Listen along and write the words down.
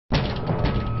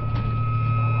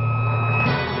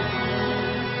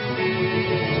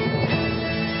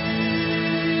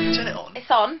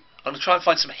on? I'm going to try and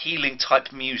find some healing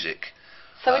type music.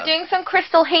 So we're doing some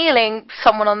crystal healing,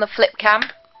 someone on the flip cam.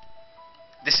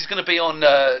 This is going to be on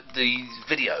the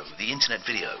video, the internet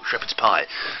video, Shepherd's Pie.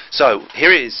 So,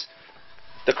 here is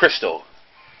the crystal.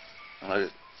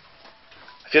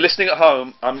 If you're listening at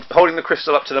home, I'm holding the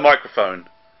crystal up to the microphone.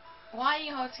 Why are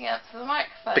you holding it up to the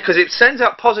microphone? Because it sends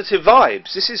out positive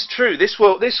vibes. This is true.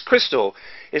 This crystal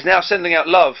is now sending out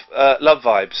love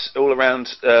vibes all around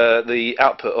the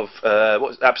output of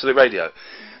what's Absolute Radio.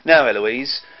 Now,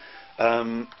 Eloise,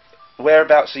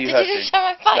 whereabouts are you hurting? Did you just show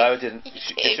my face? No, I didn't.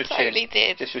 You totally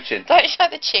did. Just your chin. Don't show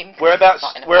the chin.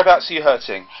 Whereabouts are you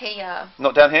hurting? Here.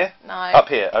 Not down here? No. Up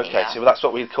here. Okay. Here. So that's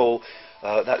what we call.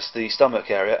 That's the stomach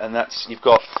area, and that's you've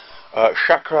got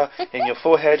chakra in your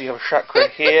forehead. You have a chakra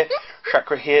here,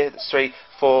 chakra here. That's 3,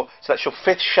 4. So that's your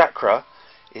 5th chakra.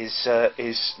 Is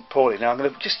poorly. Now I'm going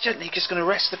to just gently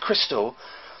rest the crystal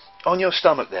on your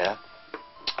stomach there.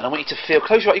 And I want you to feel,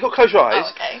 close your eyes, you've got to close your eyes.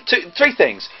 Oh, okay. 3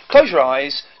 things. Close your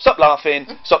eyes, stop laughing,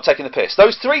 stop taking the piss.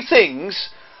 Those 3 things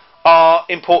are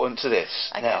important to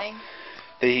this. Okay. Now,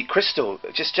 the crystal,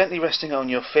 just gently resting on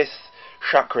your 5th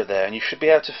chakra there, and you should be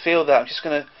able to feel that. I'm just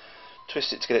going to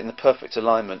twist it to get it in the perfect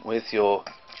alignment with your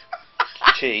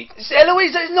chi.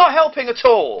 Eloise, it's not helping at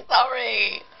all.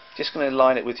 Sorry. Just going to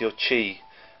align it with your chi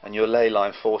and your ley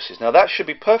line forces. Now that should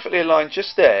be perfectly aligned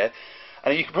just there,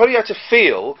 and you can probably have to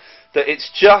feel that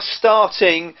it's just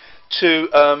starting to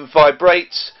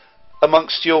vibrate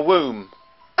amongst your womb.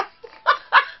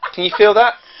 Can you feel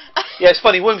that? Yeah, it's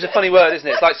funny. Womb's a funny word, isn't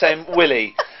it? It's like saying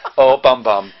willy or bum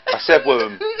bum. I said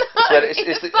womb.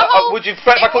 Would you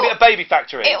prefer if I called it a baby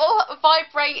factory? It will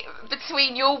vibrate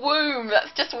between your womb.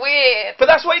 That's just weird. But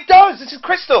that's what it does. This is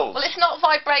crystals. Well, it's not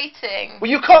vibrating.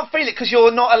 Well, you can't feel it because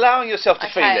you're not allowing yourself to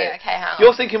feel it. Okay, hang on.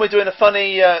 You're thinking we're doing a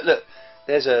funny look.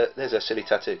 There's a silly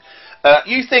tattoo.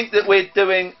 You think that we're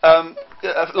doing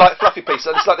like fluffy piece.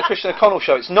 It's like the Christian O'Connell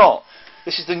show. It's not.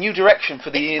 This is the new direction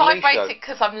for the Ian Lee show. It's vibrating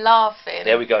because I'm laughing.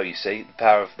 There we go. You see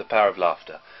the power of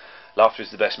laughter. Laughter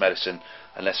is the best medicine,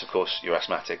 unless of course you're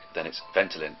asthmatic. Then it's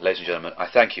Ventolin. Ladies and gentlemen, I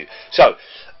thank you. So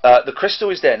the crystal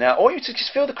is there now. I want you to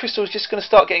just feel the crystal is just going to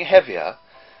start getting heavier.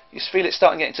 You just feel it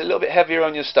starting getting a little bit heavier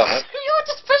on your stomach. You're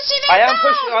just pushing it. I am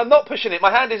pushing. I'm not pushing it.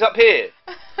 My hand is up here.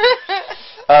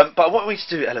 But what we need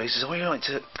to do, Eloise, is I want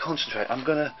you to concentrate. I'm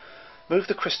going to move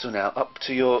the crystal now up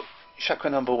to your chakra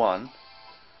number 1.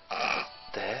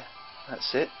 There.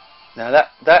 That's it. Now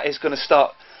that is going to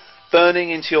start burning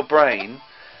into your brain,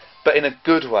 but in a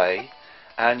good way.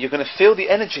 And you're going to feel the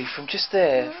energy from just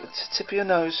there, from the tip of your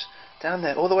nose, down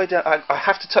there, all the way down. I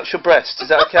have to touch your breast. Is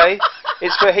that okay?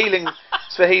 It's for healing.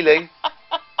 It's for healing.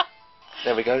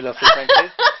 There we go. Lovely. Thank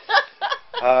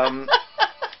you.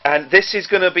 And this is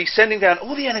going to be sending down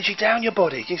all the energy down your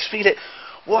body. You just feel it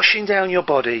washing down your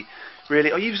body.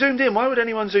 Really. Are you zoomed in? Why would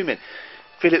anyone zoom in?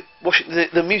 Feel it washing.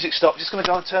 The music stopped. Just going to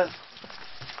go and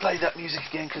play that music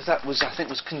again, because that was, I think,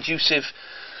 was conducive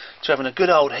to having a good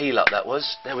old heal up. That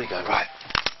was. There we go. Right.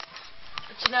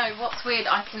 But you know what's weird?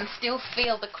 I can still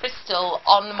feel the crystal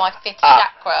on my 5th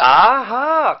chakra.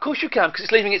 Aha! Of course you can, because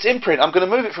it's leaving its imprint. I'm going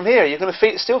to move it from here. You're going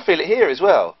to still feel it here as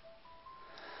well.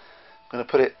 I'm going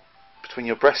to put it between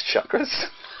your breast chakras.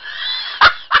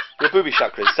 Your booby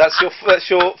chakras. That's your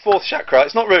 4th chakra.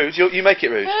 It's not rude. You make it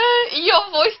rude. Your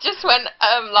voice just went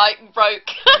like broke.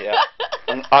 Yeah.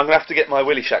 I'm going to have to get my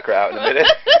willy chakra out in a minute.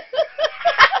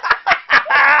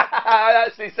 I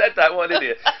actually said that. What an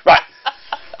idiot. Right.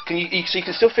 So you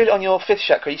can still feel it on your 5th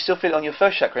chakra. You still feel it on your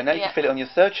 1st chakra. And now you can feel it on your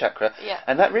 3rd chakra. Yeah.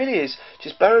 And that really is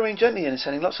just burrowing gently in and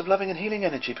sending lots of loving and healing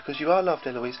energy, because you are loved,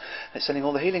 Eloise. And it's sending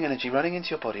all the healing energy running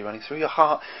into your body, running through your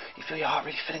heart. You feel your heart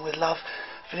really filling with love.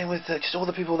 Filling with just all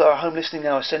the people that are home listening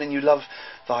now are sending you love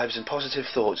vibes and positive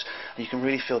thoughts, and you can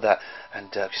really feel that. And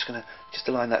I'm just going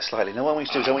to align that slightly. Now what I want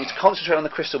you to do is I want you to concentrate on the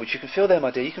crystal, which you can feel there, my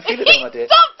dear. You can feel it there, my dear.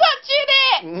 Stop touching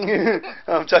it!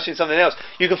 I'm touching something else.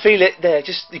 You can feel it there.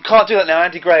 You can't do that now,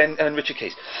 Andy Gray and Richard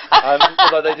Keys.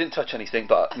 Although they didn't touch anything,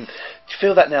 but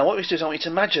feel that now. What we do is I want you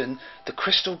to imagine the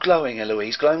crystal glowing,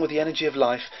 Eloise, glowing with the energy of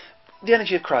life. The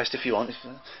energy of Christ, if you want.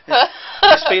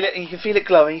 Just feel it, and you can feel it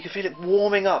glowing. You can feel it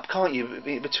warming up, can't you?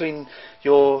 Between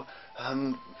your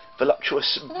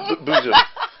voluptuous bosom.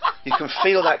 You can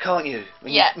feel that, can't you?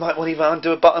 Yeah. You might want to even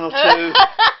undo a button or 2.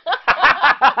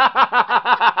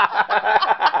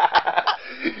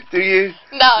 Do you?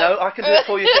 No. No, I can do it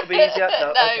for you. It'll be easier.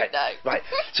 No. No, Okay. no. Right.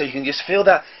 So you can just feel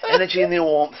that energy and the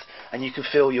warmth, and you can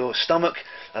feel your stomach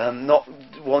not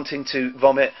wanting to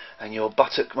vomit, and your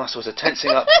buttock muscles are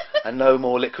tensing up, and no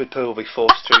more liquid poo will be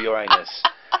forced through your anus.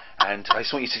 And I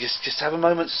just want you to just have a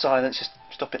moment's silence. Just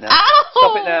stop it now. Ow!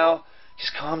 Stop it now.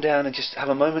 Just calm down and just have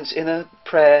a moment's inner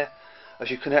prayer as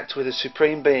you connect with a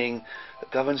supreme being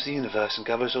that governs the universe and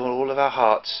governs all of our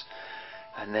hearts.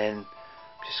 And then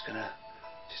just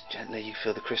gently, you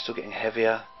feel the crystal getting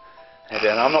heavier and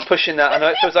heavier. And I'm not pushing that. I know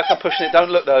it feels like I'm pushing it. Don't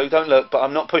look though, don't look. But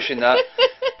I'm not pushing that.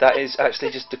 That is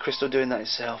actually just the crystal doing that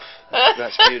itself.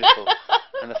 That's beautiful.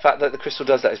 And the fact that the crystal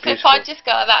does that is beautiful. So if I just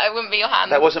go like that, it wouldn't be your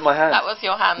hand. That wasn't my hand. That was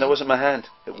your hand. That wasn't my hand.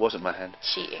 It wasn't my hand.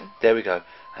 Cheating. There we go.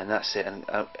 And that's it. And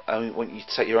I want you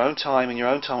to take your own time. In your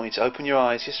own time, I want you to open your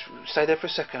eyes. Just stay there for a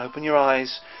second. Open your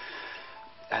eyes.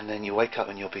 And then you wake up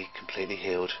and you'll be completely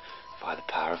healed by the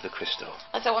power of the crystal.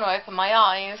 I don't want to open my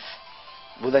eyes.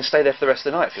 Well, then stay there for the rest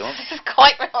of the night if you want. This is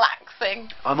quite relaxing.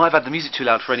 I might have had the music too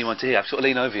loud for anyone to hear. I've sort of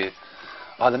leaned over you.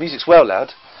 Oh, the music's well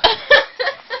loud.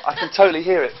 I can totally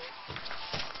hear it.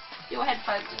 Your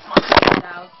headphones just might be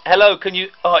loud. Hello, can you...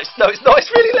 Oh, it's not.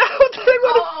 It's really loud.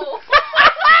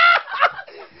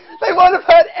 They won't have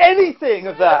heard anything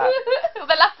of that. They'll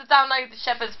have to download the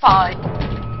Shepherd's Pie.